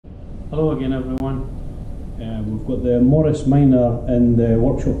Hello again everyone. We've got the Morris Minor in the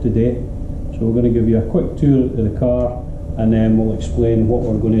workshop today, so we're going to give you a quick tour of the car and then we'll explain what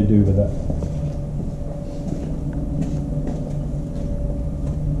we're going to do with it.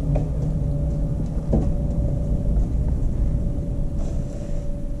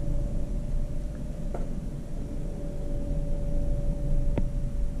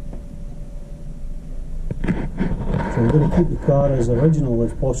 So we're going to keep the car as original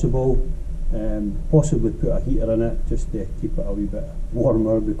as possible, possibly put a heater in it just to keep it a wee bit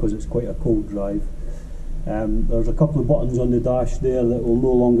warmer because it's quite a cold drive. There's a couple of buttons on the dash there that will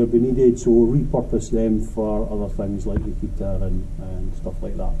no longer be needed, so we'll repurpose them for other things like the heater and stuff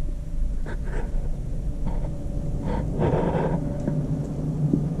like that.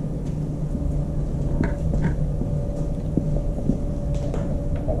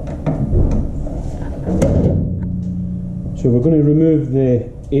 So we're going to remove the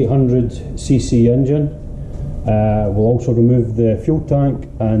 800cc engine. We'll also remove the fuel tank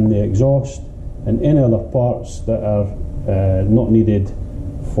and the exhaust and any other parts that are not needed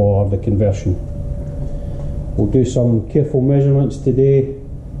for the conversion. We'll do some careful measurements today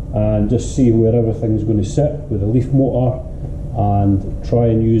and just see where everything's going to sit with the Leaf motor and try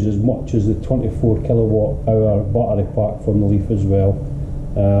and use as much as the 24 kilowatt hour battery pack from the Leaf as well.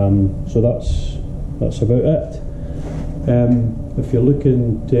 So that's about it. If you're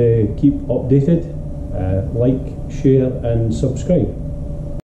looking to keep updated, like, share and subscribe.